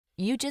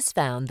You just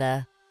found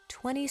the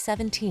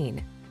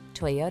 2017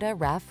 Toyota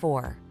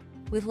RAV4.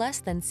 With less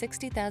than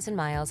 60,000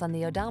 miles on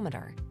the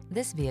odometer,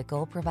 this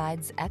vehicle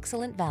provides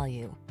excellent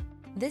value.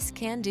 This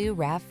can-do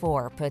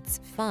RAV4 puts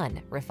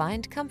fun,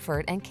 refined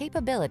comfort, and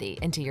capability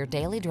into your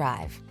daily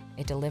drive.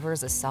 It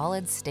delivers a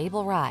solid,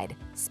 stable ride,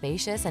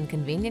 spacious and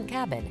convenient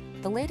cabin,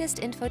 the latest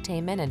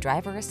infotainment and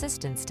driver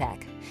assistance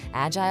tech,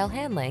 agile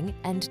handling,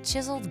 and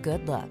chiseled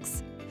good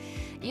looks.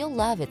 You'll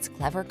love its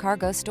clever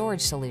cargo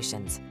storage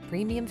solutions,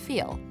 premium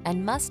feel,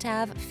 and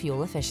must-have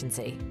fuel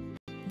efficiency.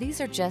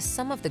 These are just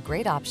some of the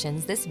great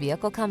options this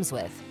vehicle comes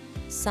with: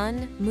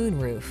 sun,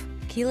 moonroof,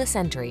 keyless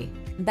entry,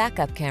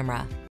 backup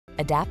camera,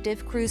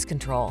 adaptive cruise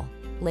control,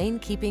 lane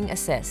keeping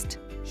assist,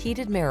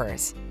 heated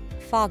mirrors,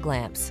 fog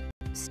lamps,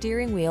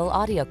 steering wheel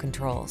audio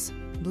controls,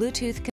 Bluetooth